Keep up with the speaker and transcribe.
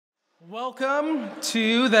Welcome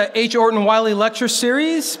to the H. Orton Wiley Lecture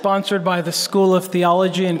Series, sponsored by the School of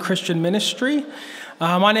Theology and Christian Ministry.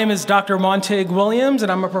 My name is Dr. Montague Williams,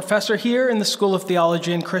 and I'm a professor here in the School of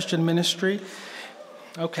Theology and Christian Ministry.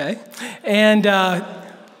 Okay. And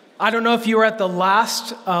I don't know if you were at the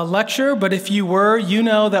last lecture, but if you were, you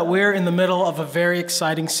know that we're in the middle of a very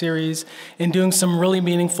exciting series and doing some really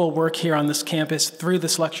meaningful work here on this campus through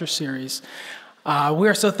this lecture series. We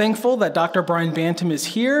are so thankful that Dr. Brian Bantam is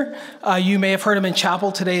here. You may have heard him in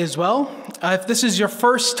chapel today as well. If this is your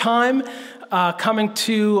first time coming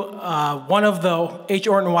to one of the H.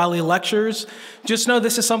 Orton Wiley lectures, just know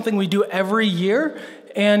this is something we do every year,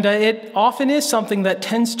 and it often is something that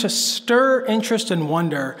tends to stir interest and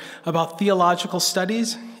wonder about theological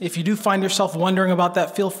studies. If you do find yourself wondering about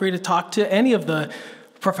that, feel free to talk to any of the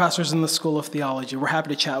professors in the School of Theology. We're happy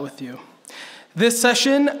to chat with you. This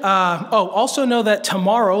session, also know that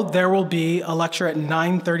tomorrow there will be a lecture at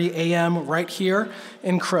 9:30 a.m. right here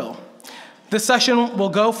in Krill. This session will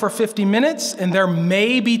go for 50 minutes, and there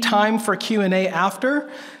may be time for Q&A after.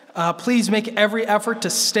 Please make every effort to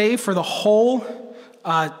stay for the whole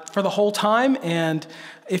time, and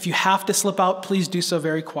if you have to slip out, please do so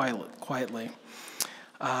very quietly.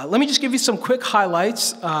 Let me just give you some quick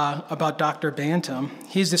highlights about Dr. Bantam.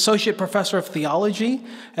 He's the Associate Professor of Theology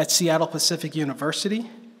at Seattle Pacific University.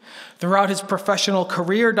 Throughout his professional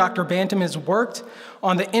career, Dr. Bantam has worked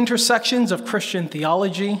on the intersections of Christian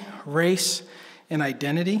theology, race, and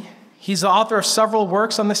identity. He's the author of several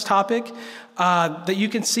works on this topic that you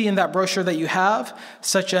can see in that brochure that you have,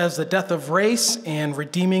 such as The Death of Race and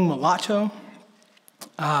Redeeming Mulatto.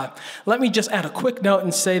 Let me just add a quick note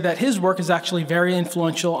and say that his work is actually very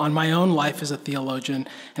influential on my own life as a theologian,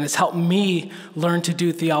 and has helped me learn to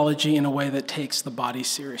do theology in a way that takes the body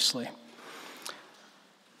seriously.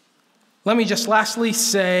 Let me just lastly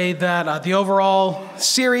say that the overall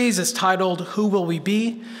series is titled, Who Will We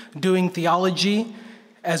Be? Doing Theology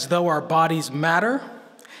as Though Our Bodies Matter.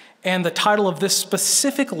 And the title of this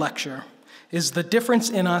specific lecture is The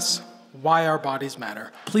Difference in Us, Why Our Bodies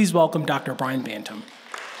Matter. Please welcome Dr. Brian Bantam.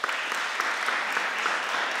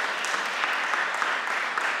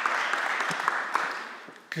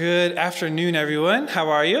 Good afternoon, everyone. How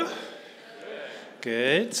are you?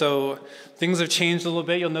 Good. So things have changed a little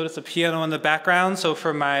bit. You'll notice a piano in the background. So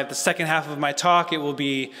for the second half of my talk, it will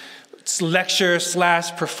be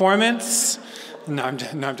lecture/performance. No, I'm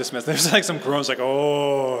just messing. There's like some groans like,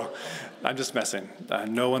 oh, I'm just messing.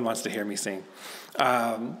 No one wants to hear me sing.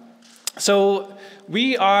 So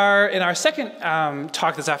we are in our second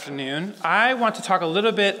talk this afternoon. I want to talk a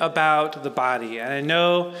little bit about the body. And I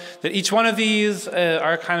know that each one of these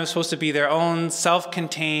are kind of supposed to be their own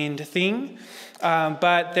self-contained thing.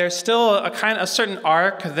 But there's still a certain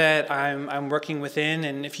arc that I'm working within.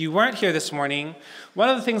 And if you weren't here this morning, one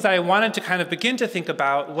of the things that I wanted to kind of begin to think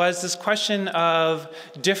about was this question of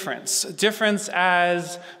difference. Difference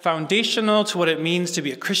as foundational to what it means to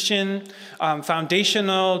be a Christian,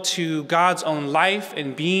 foundational to God's own life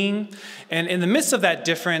and being. And in the midst of that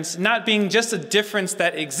difference, not being just a difference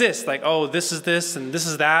that exists, like, oh, this is this and this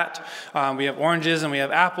is that. We have oranges and we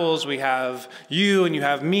have apples. We have you and you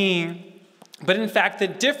have me. But in fact, the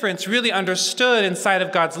difference really understood inside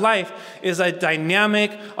of God's life is a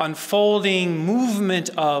dynamic, unfolding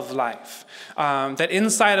movement of life. That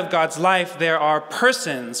inside of God's life, there are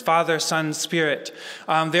persons, Father, Son, Spirit.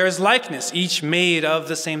 There is likeness, each made of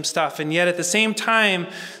the same stuff. And yet at the same time,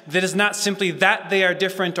 that is not simply that they are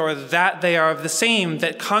different or that they are of the same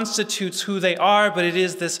that constitutes who they are, but it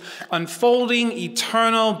is this unfolding,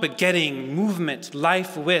 eternal, begetting movement,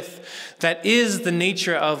 life with, that is the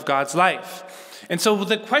nature of God's life. And so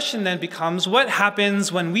the question then becomes, what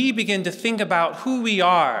happens when we begin to think about who we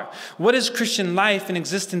are? What does Christian life and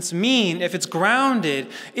existence mean if it's grounded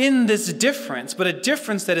in this difference, but a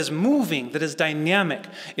difference that is moving, that is dynamic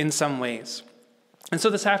in some ways? And so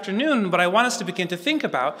this afternoon, what I want us to begin to think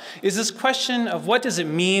about is this question of what does it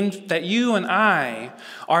mean that you and I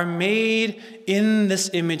are made in this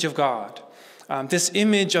image of God, this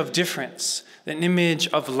image of difference, an image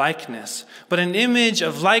of likeness, but an image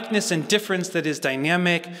of likeness and difference that is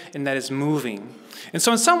dynamic and that is moving. And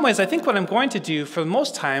so in some ways, I think what I'm going to do for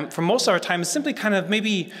most of our time is simply kind of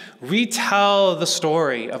maybe retell the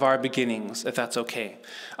story of our beginnings, if that's okay.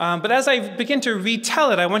 But as I begin to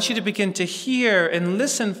retell it, I want you to begin to hear and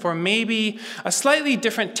listen for maybe a slightly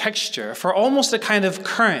different texture, for almost a kind of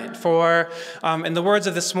current, for, in the words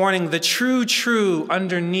of this morning, the true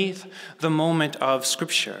underneath the moment of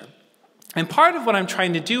Scripture. And part of what I'm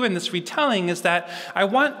trying to do in this retelling is that I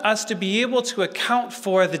want us to be able to account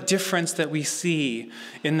for the difference that we see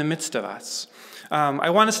in the midst of us. I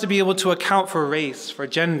want us to be able to account for race, for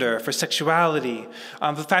gender, for sexuality,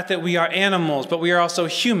 the fact that we are animals, but we are also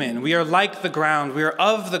human. We are like the ground. We are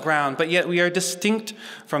of the ground, but yet we are distinct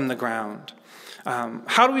from the ground.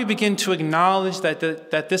 How do we begin to acknowledge that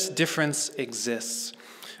this difference exists?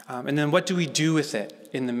 And then what do we do with it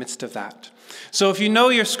in the midst of that? So if you know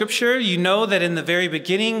your scripture, you know that in the very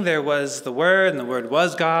beginning there was the Word, and the Word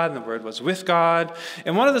was God, and the Word was with God.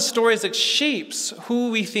 And one of the stories that shapes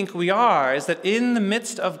who we think we are is that in the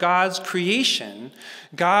midst of God's creation,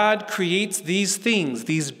 God creates these things,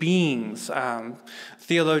 these beings.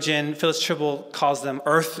 Theologian Phyllis Tribble calls them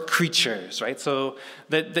earth creatures, right? So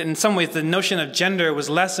that in some ways the notion of gender was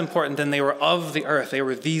less important than they were of the earth. They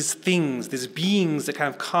were these things, these beings that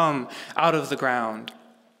kind of come out of the ground.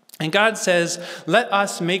 And God says, let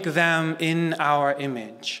us make them in our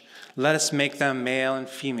image. Let us make them male and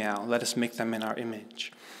female. Let us make them in our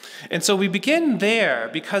image. And so we begin there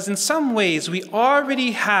because in some ways we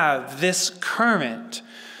already have this current,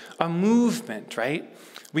 a movement, right?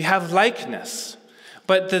 We have likeness.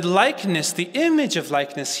 But the likeness, the image of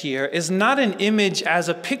likeness here is not an image as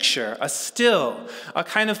a picture, a still, a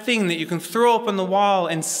kind of thing that you can throw up on the wall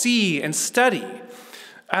and see and study.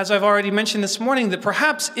 As I've already mentioned this morning, that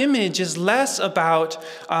perhaps image is less about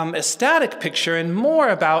a static picture and more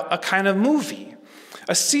about a kind of movie,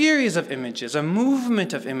 a series of images, a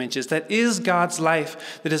movement of images that is God's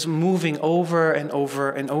life that is moving over and over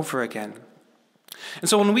and over again. And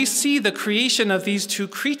so when we see the creation of these two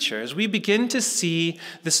creatures, we begin to see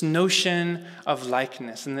this notion of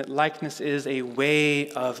likeness, and that likeness is a way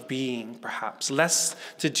of being, perhaps. Less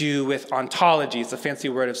to do with ontology. It's a fancy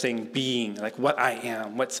word of saying being, like what I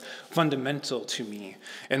am, what's fundamental to me,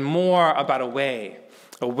 and more about a way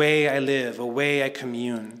I live, a way I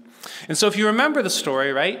commune. And so if you remember the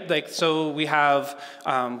story, right, so we have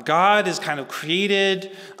God has kind of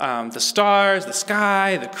created the stars, the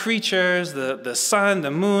sky, the creatures, the sun,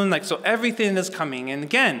 the moon, so everything is coming. And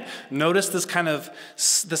again, notice this kind of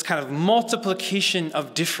multiplication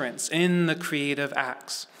of difference in the creative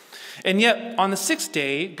acts. And yet, on the sixth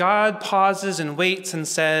day, God pauses and waits and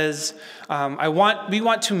says, we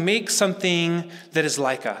want to make something that is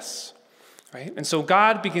like us. Right? And so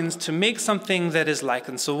God begins to make something that is like.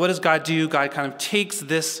 And so what does God do? God kind of takes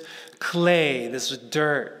this clay, this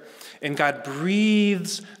dirt, and God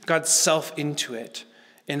breathes God's self into it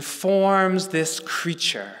and forms this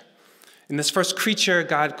creature. And this first creature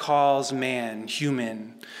God calls man,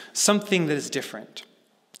 human, something that is different.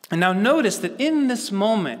 And now notice that in this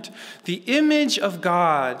moment, the image of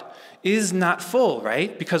God is not full,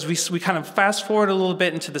 right? Because we kind of fast forward a little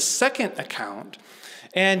bit into the second account.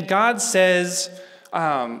 And God says,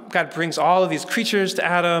 God brings all of these creatures to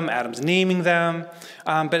Adam. Adam's naming them.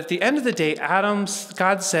 But at the end of the day,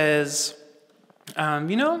 God says,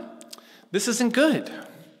 this isn't good.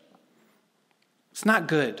 It's not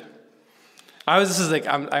good.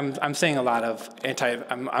 I'm saying a lot of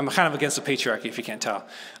I'm kind of against the patriarchy, if you can't tell.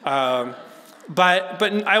 But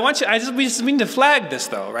we just need to flag this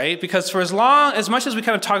though, right? Because for as much as we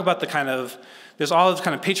kind of talk about there's all these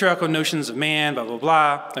kind of patriarchal notions of man, blah, blah,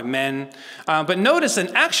 blah, of men. But notice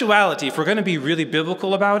in actuality, if we're going to be really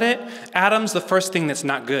biblical about it, Adam's the first thing that's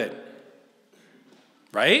not good.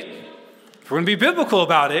 Right? If we're going to be biblical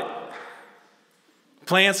about it,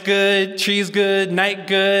 plants good, trees good, night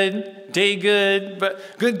good, day good,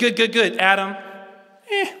 but good. Adam,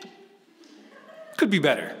 could be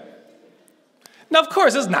better. Now, of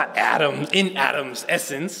course, it's not Adam in Adam's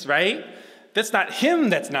essence, right? That's not him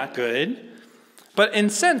that's not good. But in a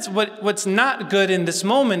sense, what's not good in this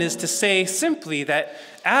moment is to say simply that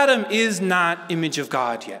Adam is not image of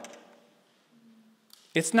God yet.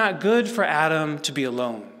 It's not good for Adam to be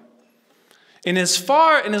alone. And as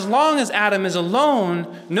long as Adam is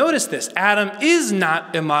alone, notice this, Adam is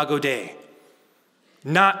not imago Dei,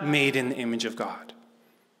 not made in the image of God.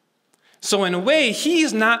 So in a way,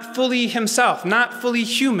 he's not fully himself, not fully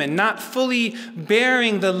human, not fully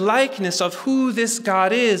bearing the likeness of who this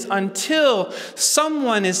God is until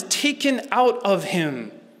someone is taken out of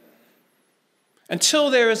him.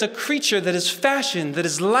 Until there is a creature that is fashioned, that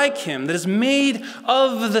is like him, that is made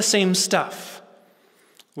of the same stuff.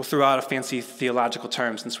 We'll throw out a fancy theological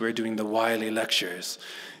term since we're doing the Wiley Lectures.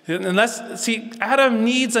 Adam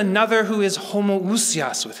needs another who is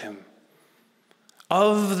homoousios with him.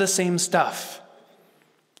 Of the same stuff.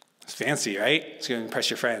 It's fancy, right? It's going to impress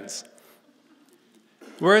your friends.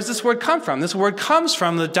 Where does this word come from? This word comes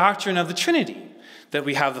from the doctrine of the Trinity. That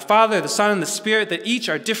we have the Father, the Son, and the Spirit, that each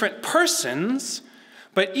are different persons,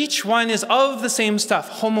 but each one is of the same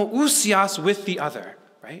stuff, homoousios with the other,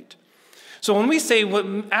 right? So when we say what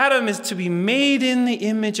Adam is to be made in the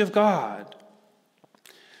image of God,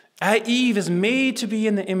 Eve is made to be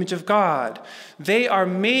in the image of God. They are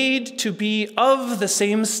made to be of the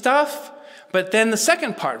same stuff, but then the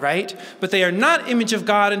second part, right? But they are not image of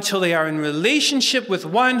God until they are in relationship with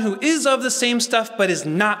one who is of the same stuff, but is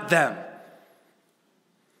not them.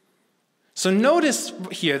 So notice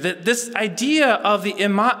here that this idea of the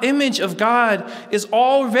image of God is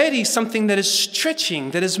already something that is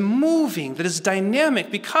stretching, that is moving, that is dynamic,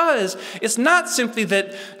 because it's not simply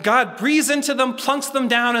that God breathes into them, plunks them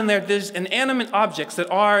down, and there's inanimate objects that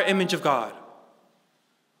are image of God.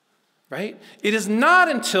 Right? It is not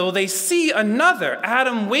until they see another.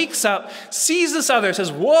 Adam wakes up, sees this other,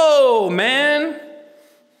 says, "Whoa, man."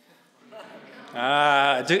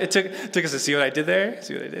 It took us to see what I did there.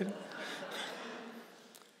 See what I did?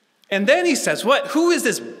 And then he says, what? Who is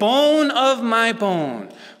this? Bone of my bone,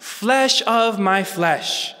 flesh of my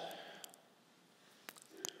flesh.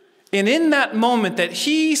 And in that moment that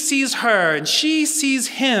he sees her and she sees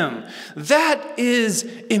him, that is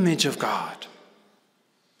image of God.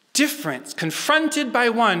 Difference, confronted by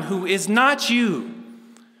one who is not you,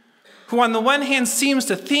 who on the one hand seems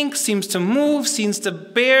to think, seems to move, seems to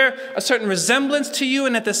bear a certain resemblance to you,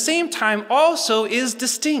 and at the same time also is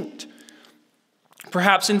distinct.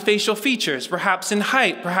 Perhaps in facial features, perhaps in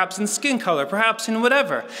height, perhaps in skin color, perhaps in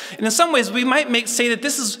whatever. And in some ways, we might say that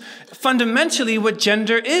this is fundamentally what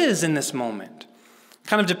gender is in this moment,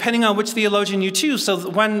 kind of depending on which theologian you choose. So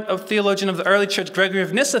one theologian of the early church, Gregory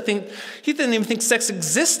of Nyssa, he didn't even think sex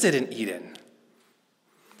existed in Eden.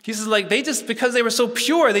 He says, like, because they were so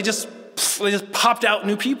pure, they just popped out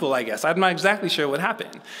new people, I guess. I'm not exactly sure what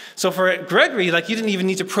happened. So for Gregory, like, you didn't even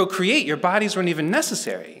need to procreate. Your bodies weren't even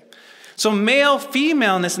necessary. So male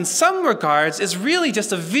femaleness in some regards is really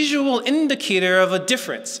just a visual indicator of a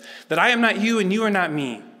difference, that I am not you and you are not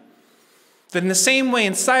me. That in the same way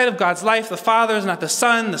inside of God's life, the Father is not the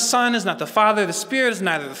Son is not the Father, the Spirit is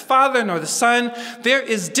neither the Father nor the Son. There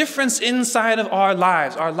is difference inside of our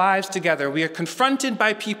lives together. We are confronted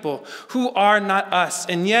by people who are not us,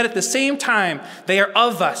 and yet at the same time, they are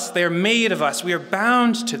of us, they are made of us, we are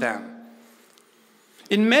bound to them.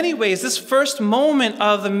 In many ways, this first moment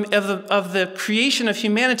of the creation of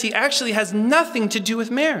humanity actually has nothing to do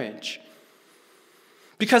with marriage.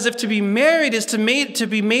 Because if to be married is to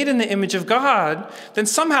be made in the image of God, then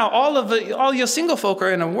somehow all your single folk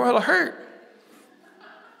are in a world of hurt.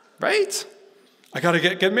 Right? I got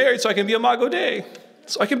to get married so I can be Imago Dei,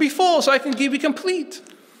 so I can be full, so I can be complete.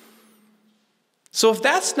 So if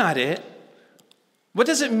that's not it, what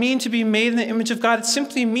does it mean to be made in the image of God? It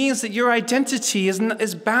simply means that your identity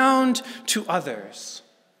is bound to others.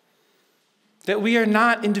 That we are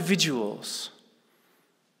not individuals.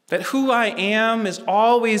 That who I am is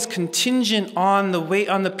always contingent on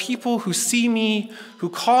the people who see me, who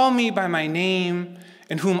call me by my name,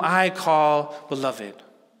 and whom I call beloved.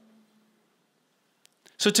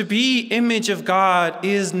 So to be image of God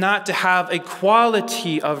is not to have a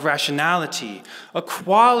quality of rationality, a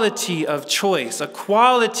quality of choice, a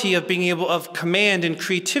quality of being able of command and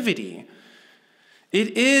creativity.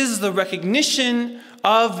 It is the recognition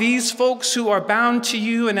of these folks who are bound to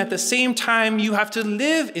you, and at the same time you have to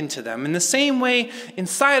live into them. In the same way,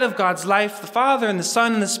 inside of God's life, the Father and the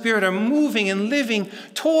Son and the Spirit are moving and living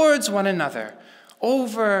towards one another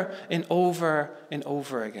over and over and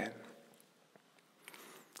over again.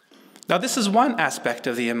 Now, this is one aspect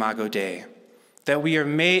of the Imago Dei, that we are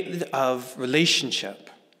made of relationship,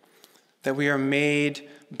 that we are made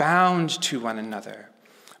bound to one another.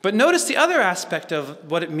 But notice the other aspect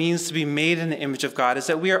of what it means to be made in the image of God is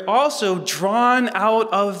that we are also drawn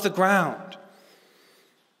out of the ground,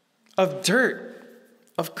 of dirt,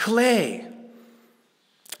 of clay.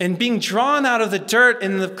 And being drawn out of the dirt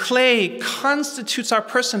and the clay constitutes our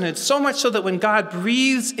personhood, so much so that when God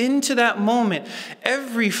breathes into that moment,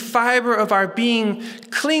 every fiber of our being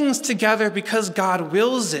clings together because God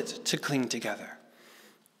wills it to cling together.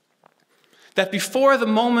 That before the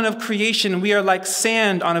moment of creation, we are like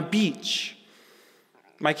sand on a beach.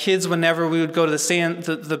 My kids, whenever we would go to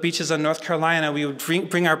the beaches in North Carolina, we would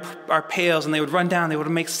bring our pails, and they would run down, they would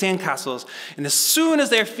make sandcastles. And as soon as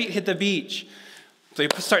their feet hit the beach, they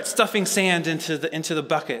start stuffing sand into the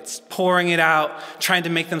buckets, pouring it out, trying to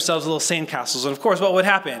make themselves little sandcastles. And of course, what would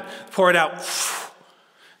happen? Pour it out.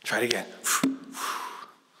 Try it again.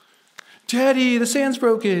 Daddy, the sand's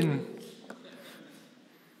broken.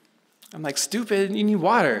 I'm like, stupid, you need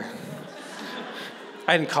water.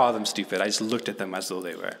 I didn't call them stupid. I just looked at them as though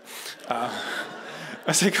they were.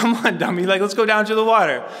 I said, come on, dummy, let's go down to the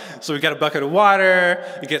water. So we got a bucket of water,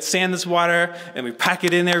 we get sand this water, and we pack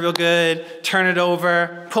it in there real good, turn it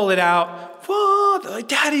over, pull it out. Whoa, they're like,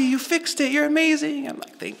 Daddy, you fixed it, you're amazing. I'm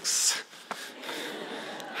like, thanks.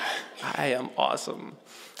 I am awesome.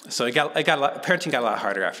 So parenting got a lot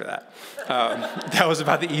harder after that. That was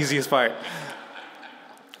about the easiest part.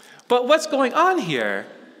 But what's going on here?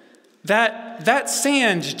 That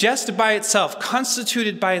sand, just by itself,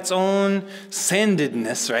 constituted by its own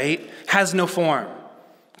sandedness, right, has no form,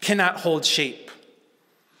 cannot hold shape,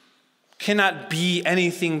 cannot be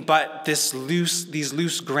anything but these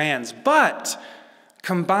loose grains. But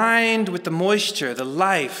combined with the moisture, the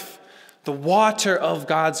life, the water of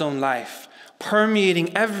God's own life,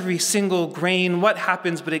 permeating every single grain, what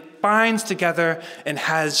happens? But it binds together and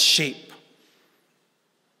has shape.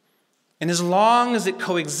 And as long as it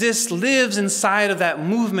coexists, lives inside of that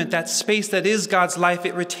movement, that space that is God's life,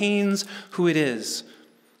 it retains who it is,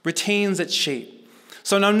 retains its shape.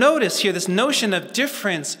 So now notice here, this notion of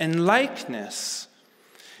difference and likeness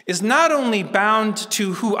is not only bound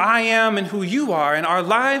to who I am and who you are in our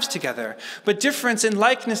lives together, but difference and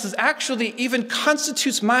likeness is actually even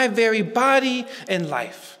constitutes my very body and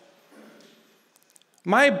life.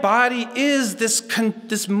 My body is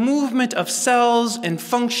this movement of cells and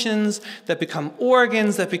functions that become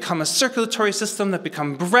organs, that become a circulatory system, that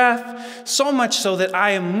become breath, so much so that I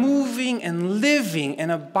am moving and living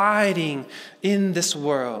and abiding in this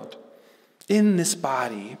world, in this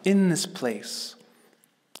body, in this place.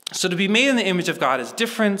 So to be made in the image of God is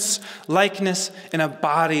difference, likeness, and a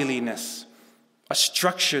bodiliness, a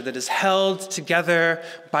structure that is held together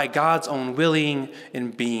by God's own willing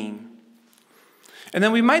and being. And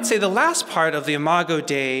then we might say the last part of the Imago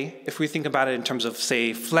Dei, if we think about it in terms of,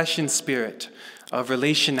 say, flesh and spirit, of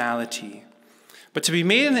relationality. But to be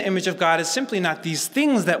made in the image of God is simply not these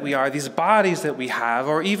things that we are, these bodies that we have,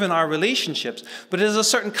 or even our relationships, but it is a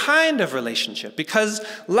certain kind of relationship. Because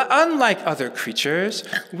unlike other creatures,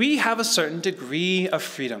 we have a certain degree of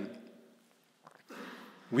freedom.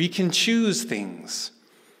 We can choose things.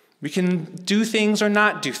 We can do things or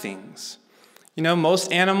not do things. You know,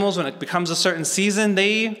 most animals, when it becomes a certain season,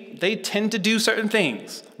 they tend to do certain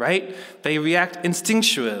things, right? They react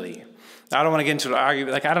instinctually. I don't want to get into an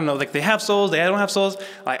argument. Like, I don't know. Like, they have souls. They don't have souls.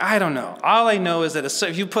 Like, I don't know. All I know is that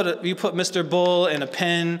if you put Mr. Bull in a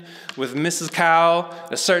pen with Mrs. Cow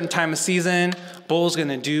at a certain time of season, Bull's going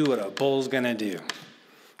to do what a bull's going to do,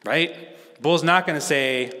 right? Bull's not going to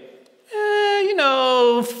say,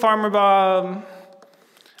 Farmer Bob,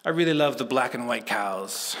 I really love the black and white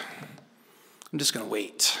cows. I'm just going to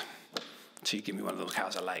wait until you give me one of those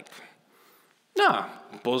cows I like. No,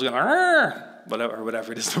 bull's going to,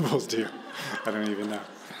 whatever it is the bulls do. I don't even know.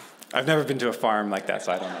 I've never been to a farm like that,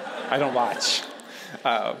 so I don't know. I don't watch.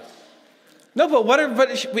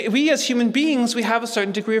 We as human beings, we have a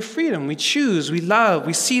certain degree of freedom. We choose, we love,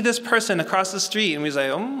 we see this person across the street, and we say,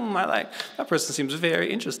 that person seems very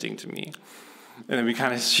interesting to me. And then we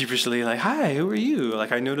kind of sheepishly like, hi, who are you?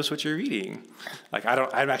 Like, I notice what you're reading. Like,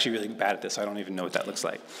 I'm actually really bad at this, so I don't even know what that looks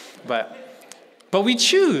like. But we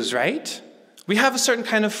choose, right? We have a certain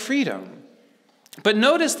kind of freedom. But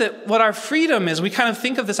notice that what our freedom is, we kind of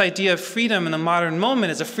think of this idea of freedom in the modern moment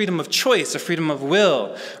as a freedom of choice, a freedom of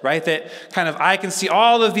will, right? That kind of I can see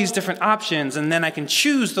all of these different options, and then I can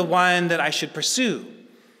choose the one that I should pursue.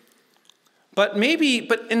 But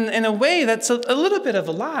in a way, that's a little bit of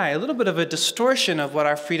a lie, a little bit of a distortion of what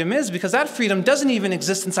our freedom is, because that freedom doesn't even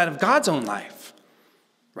exist inside of God's own life,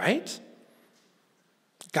 right?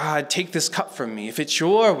 God, take this cup from me. If it's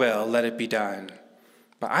your will, let it be done.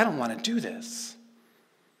 But I don't want to do this.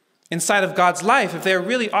 Inside of God's life, if there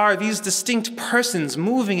really are these distinct persons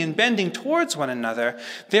moving and bending towards one another,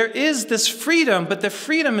 there is this freedom, but the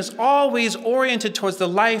freedom is always oriented towards the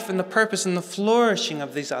life and the purpose and the flourishing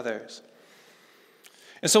of these others.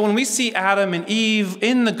 And so when we see Adam and Eve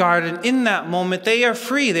in the garden, in that moment, they are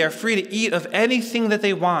free. They are free to eat of anything that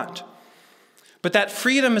they want. But that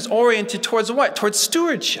freedom is oriented towards what? Towards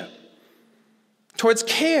stewardship, towards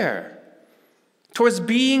care, towards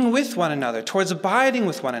being with one another, towards abiding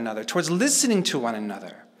with one another, towards listening to one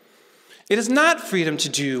another. It is not freedom to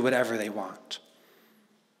do whatever they want,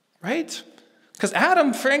 right? Because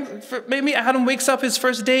maybe Adam wakes up his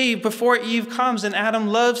first day before Eve comes, and Adam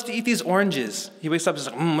loves to eat these oranges. He wakes up and is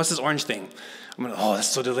like, what's this orange thing? That's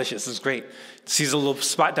so delicious. This is great. Sees a little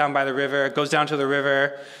spot down by the river, goes down to the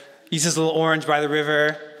river, eats his little orange by the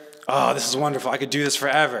river. Oh, this is wonderful. I could do this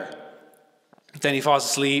forever. Then he falls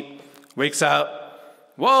asleep, wakes up.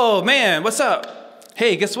 Whoa, man, what's up?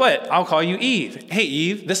 Hey, guess what? I'll call you Eve. Hey,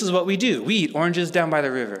 Eve, this is what we do. We eat oranges down by the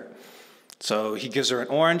river. So he gives her an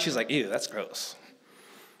orange. She's like, ew, that's gross.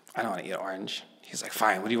 I don't want to eat an orange. He's like,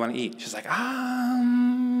 fine, what do you want to eat? She's like,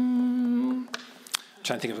 I'm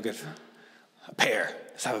trying to think of a pear.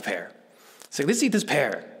 Let's have a pear. He's like, let's eat this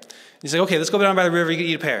pear. He's like, okay, let's go down by the river. You can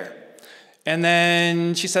eat a pear. And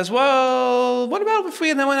then she says, well, what about if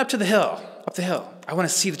we then went up the hill? I want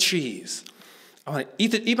to see the trees. I want to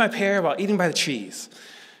eat my pear while eating by the trees.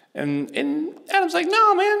 And Adam's like,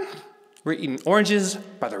 no, man. We're eating oranges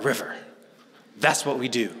by the river. That's what we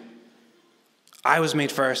do. I was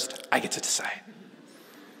made first. I get to decide.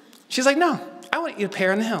 She's like, no, I want to eat a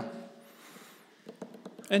pear on the hill.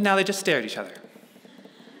 And now they just stare at each other.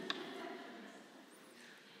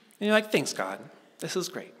 And you're like, thanks, God. This is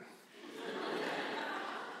great.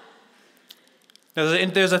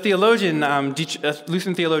 There's a theologian, a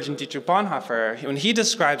Lutheran theologian, Dietrich Bonhoeffer. When he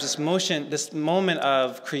describes this moment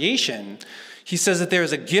of creation, he says that there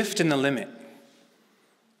is a gift in the limit.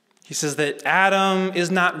 He says that Adam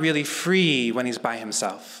is not really free when he's by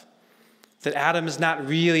himself. That Adam is not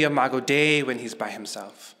really imago Dei when he's by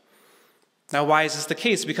himself. Now, why is this the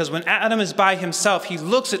case? Because when Adam is by himself, he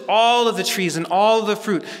looks at all of the trees and all of the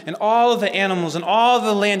fruit and all of the animals and all of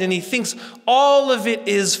the land, and he thinks all of it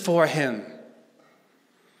is for him,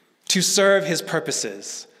 to serve his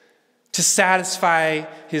purposes, to satisfy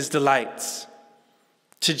his delights,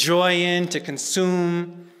 to joy in, to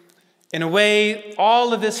consume. In a way,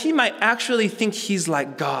 all of this, he might actually think he's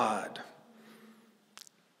like God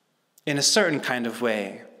in a certain kind of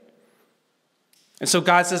way. And so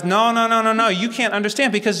God says, no, you can't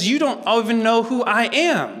understand because you don't even know who I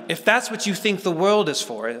am. If that's what you think the world is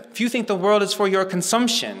for, if you think the world is for your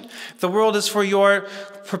consumption, if the world is for your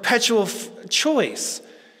perpetual choice,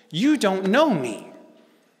 you don't know me.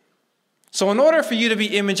 So in order for you to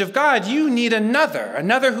be image of God, you need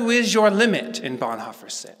another who is your limit, in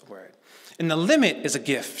Bonhoeffer's word. And the limit is a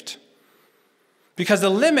gift. Because the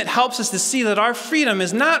limit helps us to see that our freedom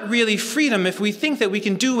is not really freedom if we think that we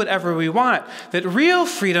can do whatever we want. That real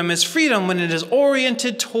freedom is freedom when it is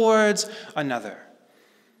oriented towards another.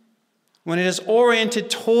 When it is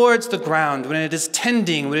oriented towards the ground, when it is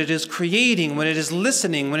tending, when it is creating, when it is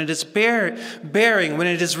listening, when it is bearing, when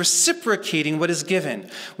it is reciprocating what is given.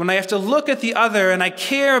 When I have to look at the other and I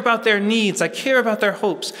care about their needs, I care about their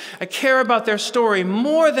hopes, I care about their story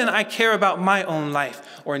more than I care about my own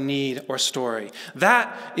life or need or story.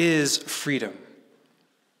 That is freedom.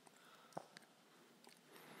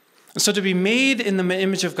 And so to be made in the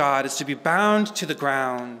image of God is to be bound to the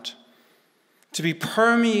ground, to be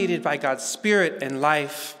permeated by God's Spirit and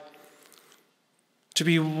life, to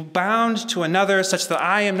be bound to another such that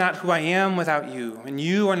I am not who I am without you, and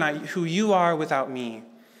you are not who you are without me,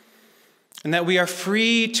 and that we are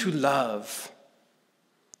free to love,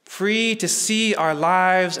 free to see our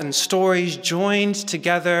lives and stories joined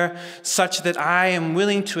together such that I am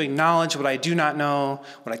willing to acknowledge what I do not know,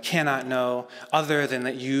 what I cannot know, other than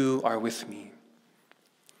that you are with me.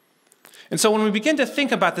 And so when we begin to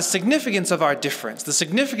think about the significance of our difference, the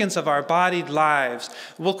significance of our embodied lives,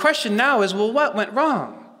 the question now is, well, what went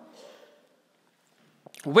wrong?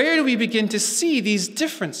 Where do we begin to see these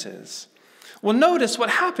differences? Well, notice what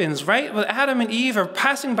happens, right? Well, Adam and Eve are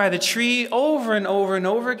passing by the tree over and over and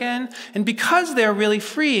over again, and because they're really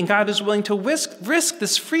free and God is willing to risk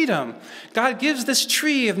this freedom, God gives this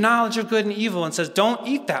tree of knowledge of good and evil and says, don't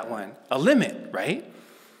eat that one. A limit, right?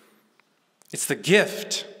 It's the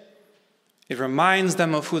gift. It reminds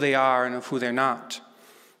them of who they are and of who they're not.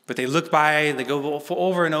 But they look by, they go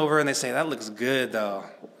over and over, and they say, that looks good, though.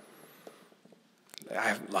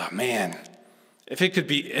 Oh, man, if it could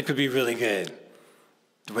be really good.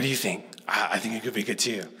 What do you think? I think it could be good,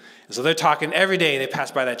 too. And so they're talking every day they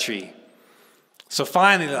pass by that tree. So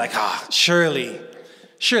finally, they're like, surely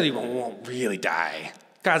we won't really die.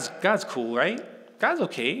 God's cool, right? God's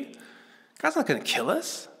okay. God's not going to kill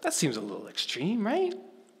us. That seems a little extreme, right?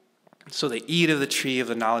 So they eat of the tree of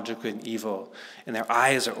the knowledge of good and evil, and their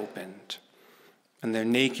eyes are opened, and they're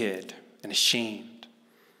naked and ashamed.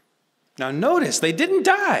 Now notice, they didn't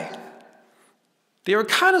die. They were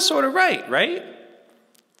kind of sort of right?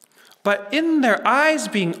 But in their eyes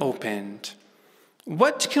being opened,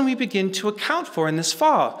 what can we begin to account for in this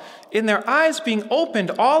fall? In their eyes being opened,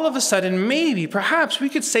 all of a sudden, perhaps we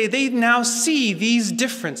could say they now see these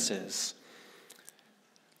differences.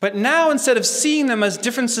 But now, instead of seeing them as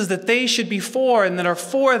differences that they should be for and that are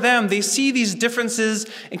for them, they see these differences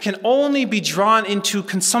and can only be drawn into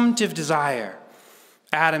consumptive desire.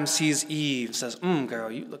 Adam sees Eve, says,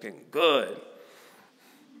 girl, you looking good.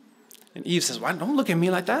 And Eve says, why don't look at me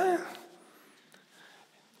like that?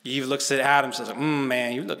 Eve looks at Adam, says,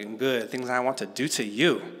 man, you looking good. Things I want to do to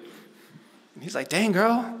you. And he's like, dang,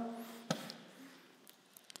 girl.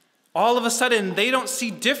 All of a sudden, they don't see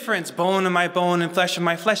difference, bone in my bone and flesh in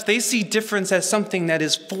my flesh. They see difference as something that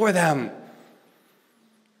is for them,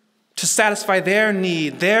 to satisfy their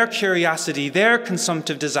need, their curiosity, their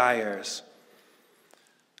consumptive desires.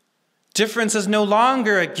 Difference is no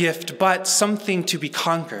longer a gift, but something to be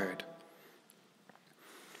conquered.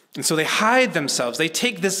 And so they hide themselves. They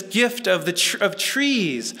take this gift of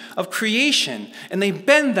trees, of creation, and they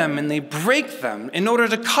bend them and they break them in order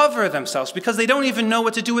to cover themselves because they don't even know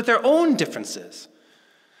what to do with their own differences.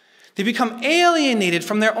 They become alienated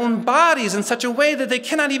from their own bodies in such a way that they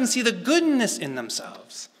cannot even see the goodness in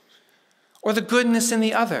themselves or the goodness in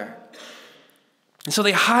the other. And so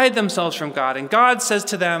they hide themselves from God. And God says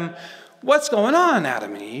to them, "What's going on,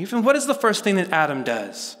 Adam and Eve?" And what is the first thing that Adam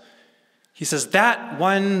does? He says, "That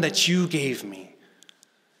one that you gave me."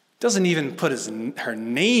 Doesn't even put her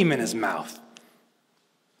name in his mouth.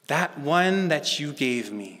 "That one that you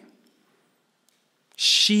gave me.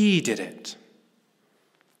 She did it."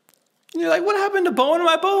 And you're like, what happened to bone of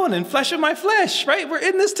my bone and flesh of my flesh, right? We're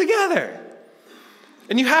in this together.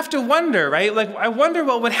 And you have to wonder, right? Like, I wonder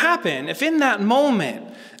what would happen if in that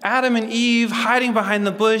moment, Adam and Eve hiding behind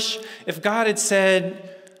the bush, if God had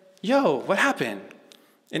said, "Yo, what happened?"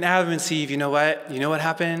 And Adam and Eve, you know what? You know what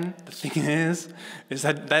happened? The thing is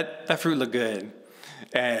that fruit looked good.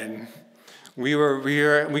 And we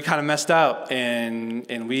kind of messed up, and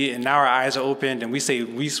now our eyes are opened, and we see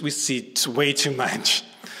way too much.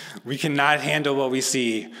 We cannot handle what we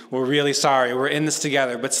see. We're really sorry. We're in this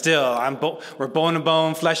together, but still, we're bone to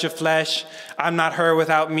bone, flesh to flesh. I'm not her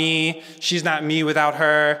without me. She's not me without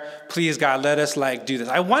her. Please, God, let us do this.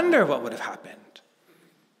 I wonder what would have happened.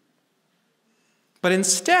 But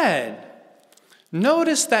instead,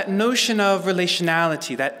 notice that notion of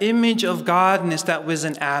relationality, that image of Godness that was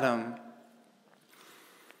in Adam,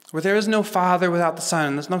 where there is no Father without the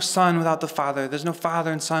Son, there's no Son without the Father, there's no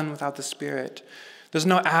Father and Son without the Spirit, there's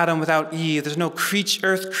no Adam without Eve, there's no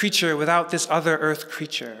earth creature without this other earth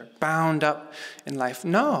creature bound up in life.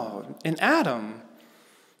 No, in Adam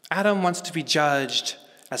wants to be judged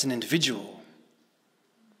as an individual.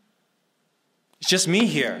 It's just me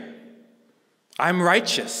here. I'm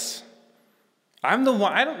righteous. I'm the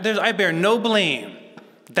one. I bear no blame.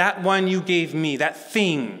 That one you gave me, that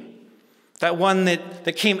thing, that one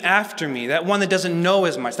that came after me, that one that doesn't know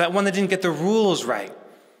as much, that one that didn't get the rules right,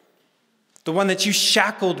 the one that you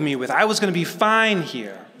shackled me with. I was going to be fine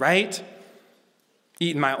here, right?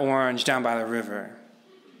 Eating my orange down by the river.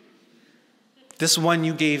 This one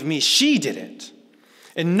you gave me, she did it.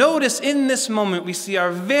 And notice in this moment, we see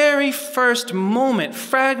our very first moment,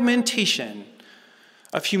 fragmentation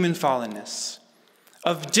of human fallenness,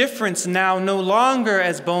 of difference now no longer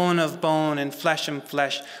as bone of bone and flesh,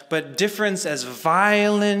 but difference as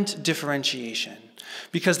violent differentiation.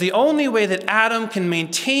 Because the only way that Adam can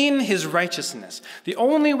maintain his righteousness, the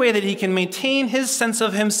only way that he can maintain his sense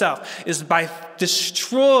of himself is by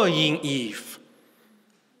destroying Eve.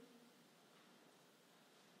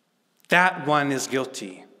 That one is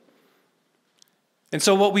guilty. And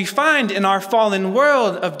so what we find in our fallen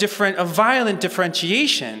world of violent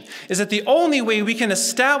differentiation is that the only way we can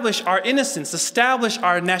establish our innocence, establish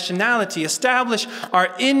our nationality, establish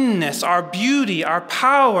our inness, our beauty, our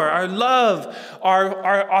power, our love,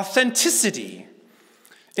 our authenticity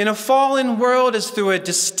in a fallen world is through a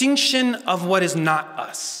distinction of what is not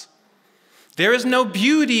us. There is no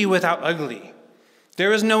beauty without ugly.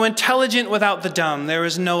 There is no intelligent without the dumb. There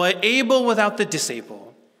is no able without the disabled.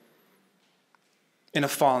 In a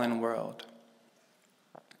fallen world.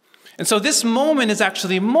 And so this moment is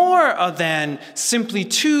actually more than simply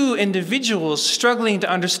two individuals struggling to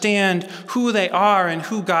understand who they are and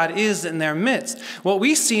who God is in their midst. What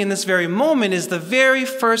we see in this very moment is the very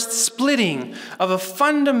first splitting of a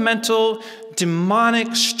fundamental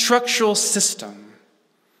demonic structural system.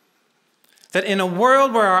 That in a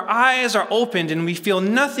world where our eyes are opened and we feel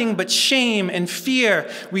nothing but shame and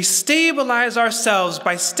fear, we stabilize ourselves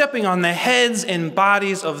by stepping on the heads and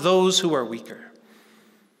bodies of those who are weaker.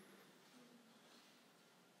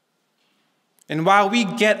 And while we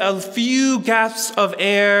get a few gasps of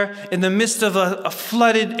air in the midst of a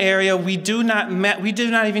flooded area, we do not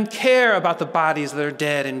even care about the bodies that are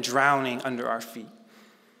dead and drowning under our feet.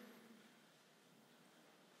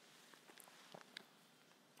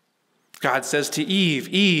 God says to Eve,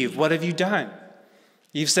 "Eve, what have you done?"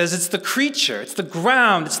 Eve says, "It's the creature, it's the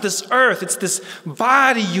ground, it's this earth, it's this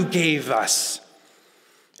body you gave us.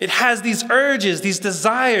 It has these urges, these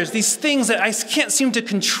desires, these things that I can't seem to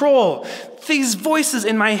control, these voices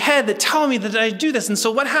in my head that tell me that I do this." And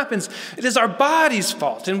so what happens? It is our body's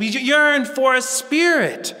fault, and we yearn for a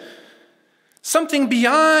spirit, something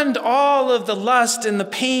beyond all of the lust and the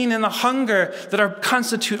pain and the hunger that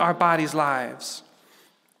constitute our body's lives.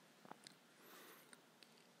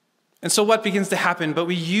 And so what begins to happen? But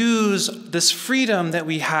we use this freedom that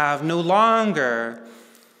we have no longer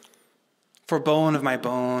for bone of my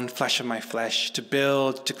bone, flesh of my flesh, to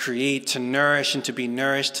build, to create, to nourish and to be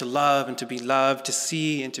nourished, to love and to be loved, to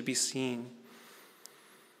see and to be seen.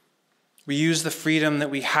 We use the freedom that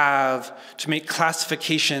we have to make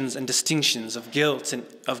classifications and distinctions of guilt and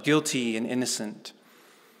of guilty and innocent,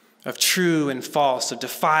 of true and false, of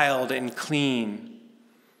defiled and clean.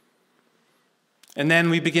 And then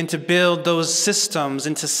we begin to build those systems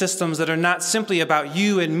into systems that are not simply about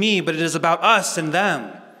you and me, but it is about us and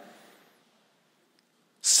them.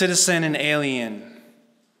 Citizen and alien,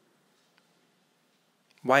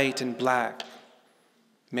 white and black,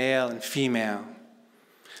 male and female,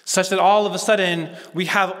 such that all of a sudden we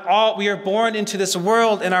are born into this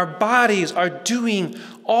world and our bodies are doing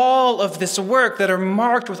all of this work that are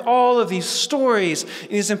marked with all of these stories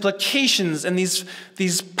and these implications and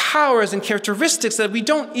these powers and characteristics that we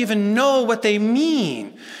don't even know what they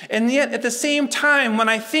mean. And yet at the same time, when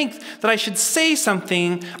I think that I should say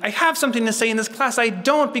something, I have something to say in this class, I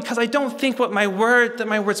don't, because I don't think that my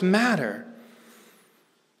words matter.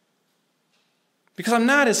 Because I'm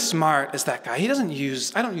not as smart as that guy. I don't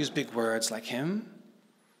use big words like him.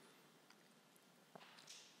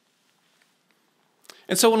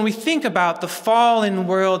 And so when we think about the fallen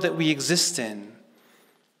world that we exist in,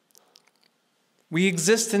 we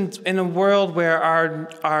exist in a world where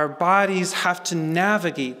our bodies have to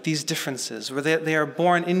navigate these differences, where they are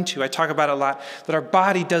born into. I talk about a lot, that our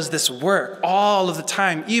body does this work all of the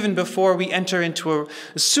time, even before we enter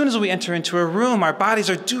as soon as we enter into a room, our bodies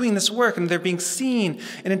are doing this work, and they're being seen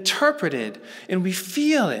and interpreted, and we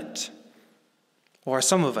feel it, or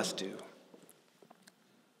some of us do.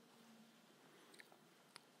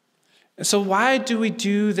 And so why do we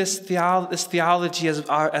do this theology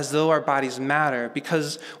as though our bodies matter?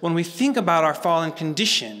 Because when we think about our fallen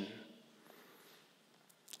condition,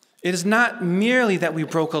 it is not merely that we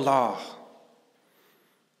broke a law.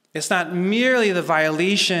 It's not merely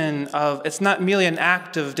it's not merely an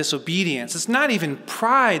act of disobedience. It's not even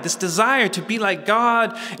pride, this desire to be like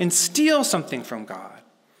God and steal something from God.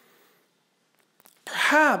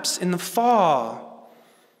 Perhaps in the fall,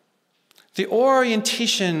 the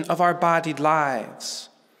orientation of our bodied lives,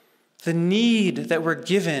 the need that we're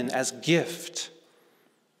given as gift,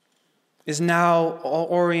 is now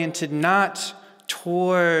oriented not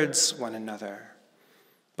towards one another,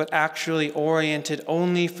 but actually oriented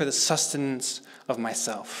only for the sustenance of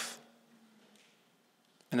myself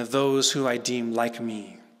and of those who I deem like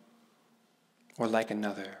me or like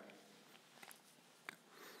another.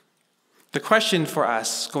 The question for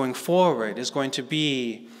us going forward is going to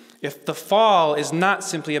be, if the fall is not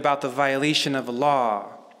simply about the violation of a law,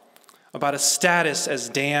 about a status as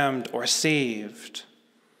damned or saved,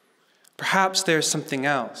 perhaps there's something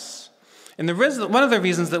else. And one of the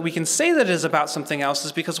reasons that we can say that it is about something else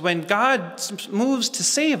is because when God moves to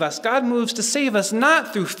save us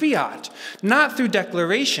not through fiat, not through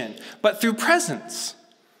declaration, but through presence.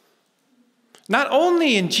 Not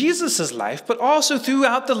only in Jesus' life, but also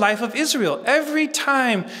throughout the life of Israel. Every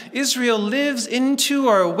time Israel lives into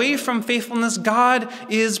or away from faithfulness, God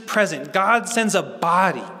is present. God sends a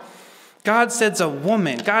body. God sends a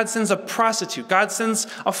woman. God sends a prostitute. God sends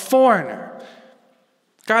a foreigner.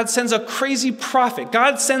 God sends a crazy prophet.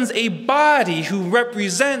 God sends a body who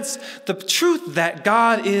represents the truth that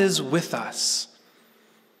God is with us.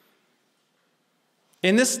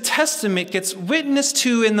 And this testament gets witnessed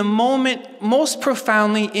to in the moment most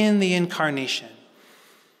profoundly in the incarnation.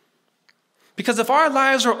 Because if our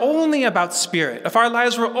lives were only about spirit, if our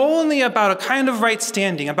lives were only about a kind of right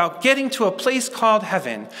standing, about getting to a place called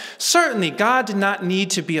heaven, certainly God did not need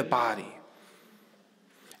to be a body.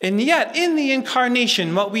 And yet, in the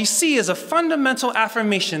incarnation, what we see is a fundamental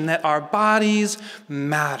affirmation that our bodies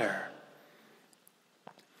matter.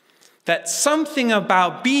 That something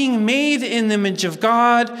about being made in the image of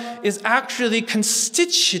God is actually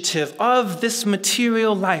constitutive of this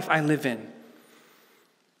material life I live in.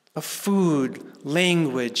 Of food,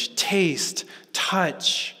 language, taste,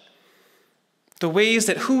 touch. The ways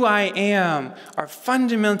that who I am are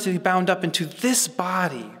fundamentally bound up into this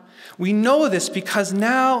body. We know this because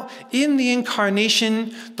now in the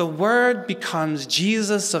incarnation, the Word becomes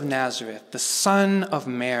Jesus of Nazareth, the son of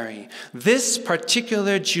Mary, this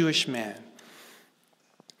particular Jewish man.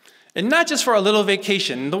 And not just for a little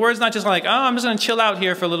vacation. The Word's not just like, I'm just going to chill out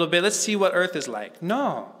here for a little bit. Let's see what earth is like.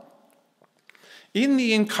 No. In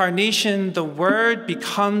the incarnation, the Word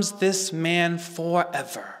becomes this man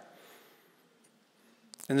forever.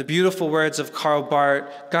 In the beautiful words of Karl Barth,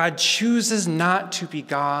 God chooses not to be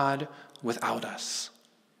God without us.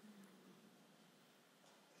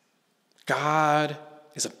 God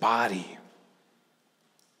is a body.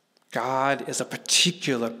 God is a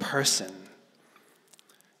particular person.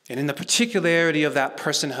 And in the particularity of that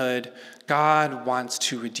personhood, God wants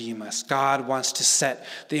to redeem us. God wants to set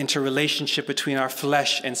the interrelationship between our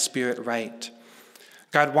flesh and spirit right.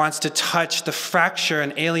 God wants to touch the fracture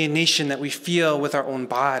and alienation that we feel with our own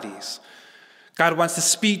bodies. God wants to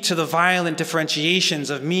speak to the violent differentiations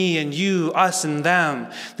of me and you, us and them,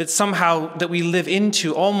 that we live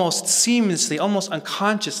into almost seamlessly, almost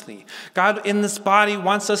unconsciously. God in this body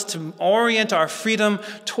wants us to orient our freedom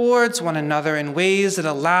towards one another in ways that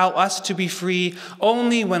allow us to be free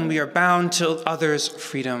only when we are bound to others'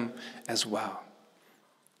 freedom as well.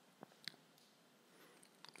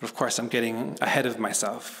 But of course, I'm getting ahead of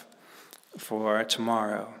myself for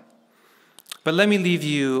tomorrow. But let me leave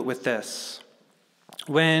you with this.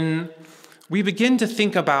 When we begin to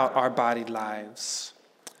think about our bodied lives,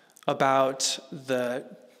 about the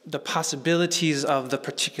possibilities of the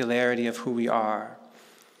particularity of who we are,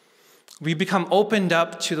 we become opened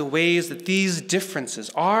up to the ways that these differences,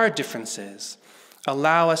 our differences,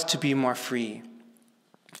 allow us to be more free.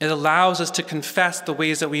 It allows us to confess the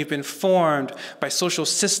ways that we've been formed by social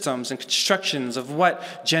systems and constructions of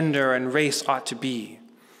what gender and race ought to be.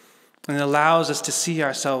 And it allows us to see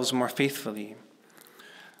ourselves more faithfully.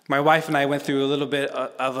 My wife and I went through a little bit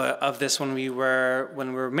of this when we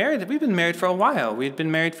were married. We've been married for a while. We'd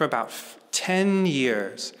been married for about 10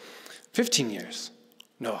 years, 15 years.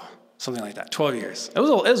 No, something like that, 12 years. It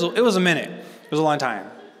was a minute. It was a long time.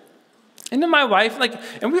 And then my wife,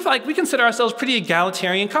 we consider ourselves pretty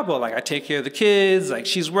egalitarian couple. I take care of the kids,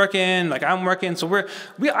 she's working, I'm working. So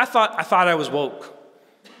I thought I was woke.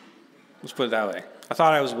 Let's put it that way. I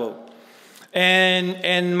thought I was woke.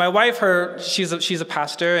 And my wife, she's a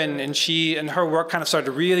pastor, and she and her work kind of started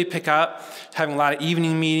to really pick up, having a lot of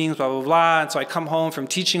evening meetings, blah, blah, blah. And so I come home from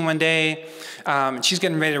teaching one day, and she's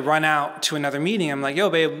getting ready to run out to another meeting. I'm like, yo,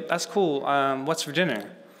 babe, that's cool. What's for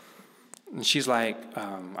dinner? And she's like,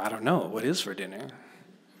 I don't know. What is for dinner?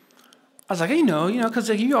 I was like, because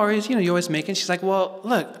you always make it. She's like, well,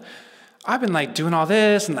 look, I've been doing all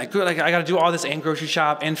this and I got to do all this and grocery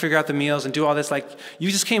shop and figure out the meals and do all this.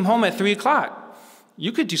 You just came home at 3 o'clock.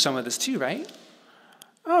 You could do some of this too, right?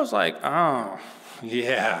 I was like, oh,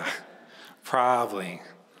 yeah, probably.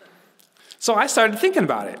 So I started thinking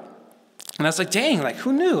about it. And I was like, dang,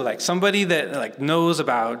 who knew? Somebody that knows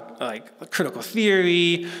about critical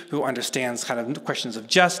theory, who understands kind of questions of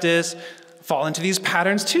justice, fall into these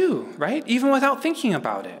patterns too, right? Even without thinking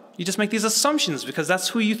about it. You just make these assumptions because that's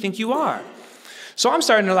who you think you are. So I'm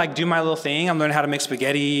starting to do my little thing. I'm learning how to make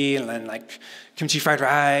spaghetti and then kimchi fried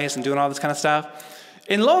rice and doing all this kind of stuff.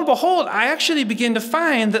 And lo and behold, I actually begin to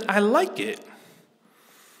find that I like it.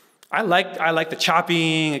 I like the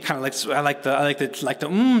chopping. It kind of I like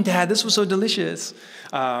the Dad, this was so delicious.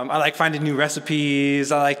 I like finding new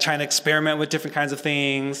recipes. I like trying to experiment with different kinds of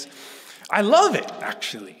things. I love it,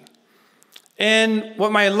 actually. And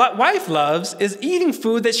what my wife loves is eating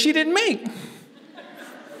food that she didn't make.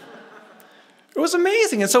 It was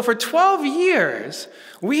amazing. And so for 12 years,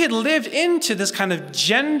 we had lived into this kind of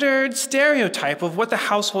gendered stereotype of what the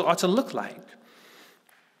household ought to look like.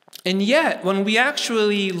 And yet, when we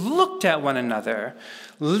actually looked at one another,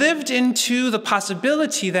 lived into the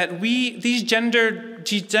possibility that these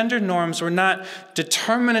gender norms were not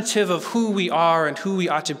determinative of who we are and who we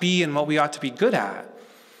ought to be and what we ought to be good at,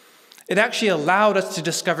 it actually allowed us to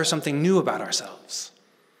discover something new about ourselves.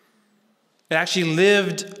 It actually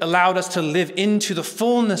allowed us to live into the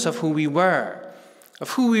fullness of who we were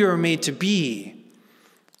made to be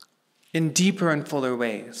in deeper and fuller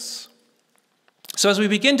ways. So as we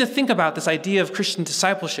begin to think about this idea of Christian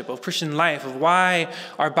discipleship, of Christian life, of why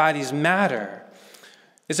our bodies matter,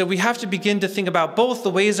 is that we have to begin to think about both the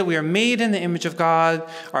ways that we are made in the image of God,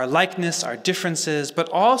 our likeness, our differences, but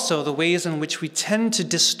also the ways in which we tend to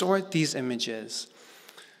distort these images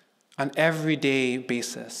on an everyday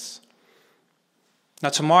basis. Now,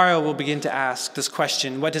 tomorrow we'll begin to ask this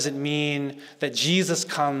question: what does it mean that Jesus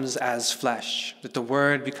comes as flesh, that the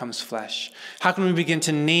Word becomes flesh? How can we begin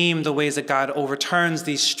to name the ways that God overturns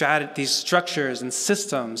these structures and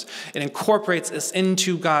systems and incorporates us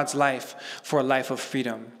into God's life for a life of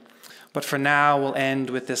freedom? But for now, we'll end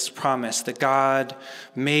with this promise that God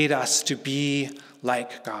made us to be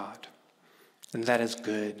like God. And that is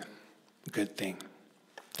a good thing.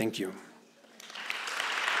 Thank you.